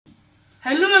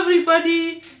Hello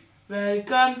everybody,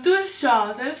 welcome to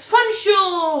Shah's Fun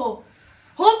Show.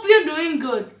 Hope you're doing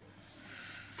good.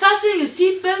 Fasten your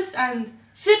seatbelts and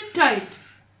sit tight.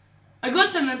 I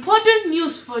got some important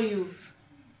news for you.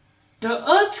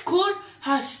 The Earth's core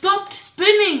has stopped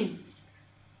spinning.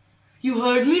 You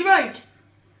heard me right.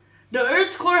 The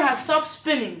Earth's core has stopped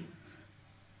spinning.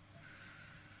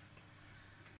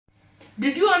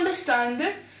 Did you understand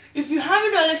it? If you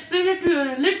haven't, I'll explain it to you in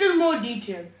a little more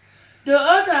detail. The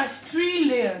Earth has 3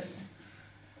 layers: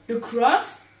 the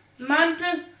crust,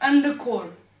 mantle, and the core.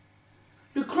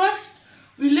 The crust,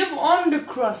 we live on the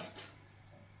crust.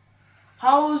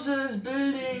 Houses,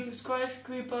 buildings,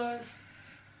 skyscrapers,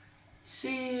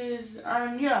 seas,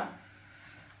 and even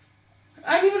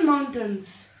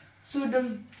mountains. So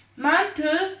the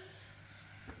mantle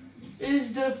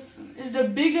is the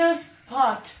biggest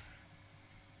part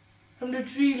from the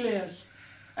 3 layers,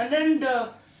 and then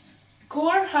the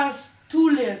core has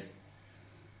 2 layers,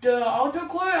 the outer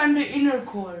core and the inner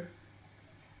core.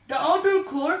 The outer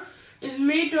core is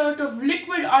made out of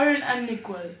liquid iron and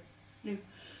nickel.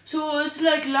 So it's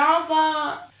like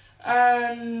lava,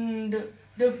 and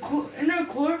the inner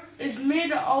core is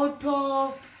made out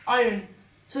of iron.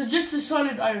 So just a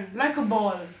solid iron, like a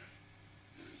ball.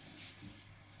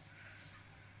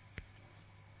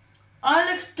 I'll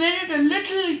explain it a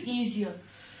little easier.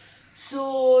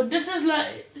 So this is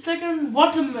it's like a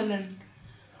watermelon.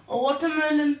 A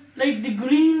watermelon, like the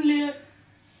green layer,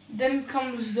 then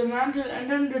comes the mantle, and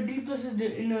then the deepest is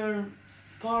the inner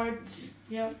parts.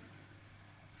 Yeah.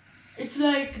 It's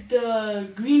like the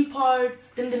green part,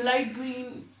 then the light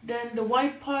green, then the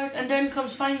white part, and then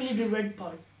comes finally the red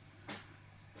part.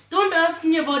 Don't ask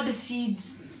me about the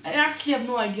seeds. I actually have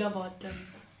no idea about them.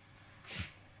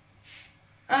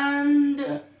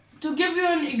 And to give you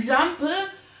an example,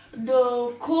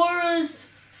 the core's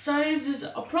size is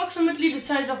approximately the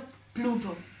size of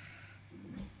Pluto.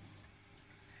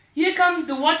 Here comes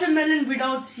the watermelon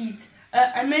without seeds.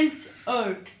 I meant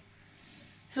Earth.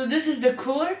 So this is the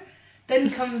core, then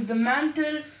comes the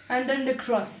mantle, and then the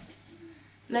crust,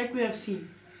 like we have seen.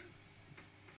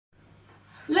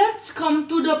 Let's come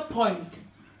to the point.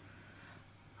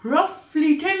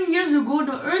 Roughly 10 years ago,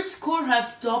 the Earth's core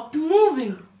has stopped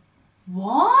moving.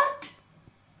 What?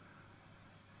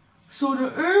 So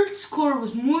the Earth's core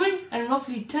was moving, and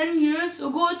roughly 10 years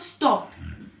ago it stopped.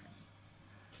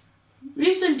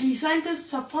 Recently,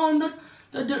 scientists have found out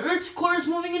that the Earth's core is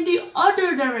moving in the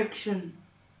other direction.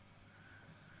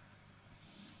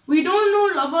 We don't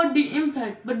know about the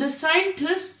impact, but the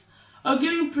scientists are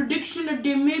giving prediction that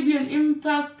there may be an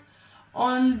impact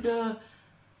on the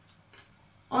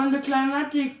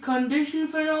climatic condition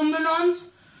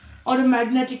phenomenons, or the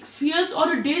magnetic fields, or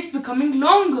the days becoming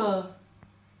longer.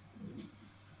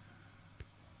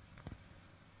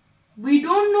 We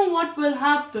don't know what will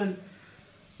happen,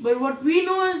 but what we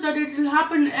know is that it will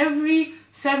happen every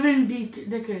 7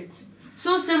 decades.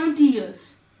 So 70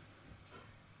 years.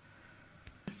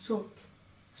 So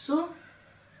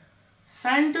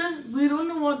scientists, we don't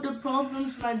know what the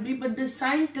problems might be, but the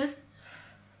scientists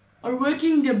are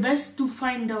working their best to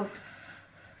find out,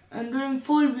 and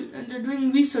they're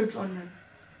doing research on them.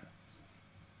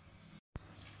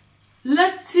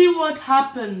 Let's see what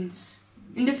happens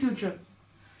in the future.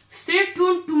 Stay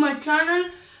tuned to my channel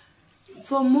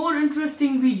for more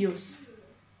interesting videos.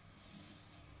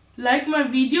 Like my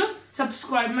video,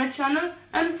 subscribe my channel,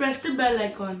 and press the bell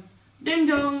icon. Ding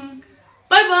dong.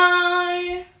 Bye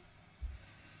bye.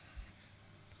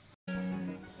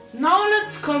 Now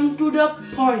let's come to the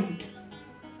point.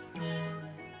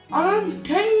 Around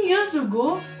 10 years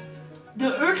ago,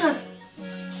 the Earth has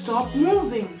stopped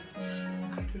moving.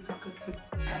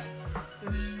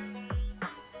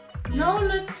 Now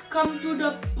let's come to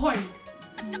the point.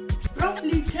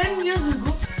 Roughly 10 years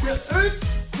ago, the Earth's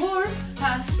core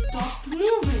has stopped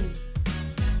moving.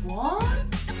 What?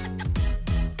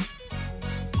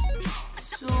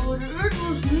 So the Earth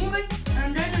was moving,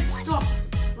 and then it stopped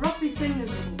roughly 10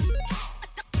 years ago.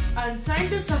 And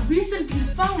scientists have recently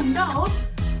found out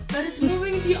that it's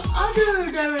moving in the other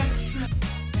direction.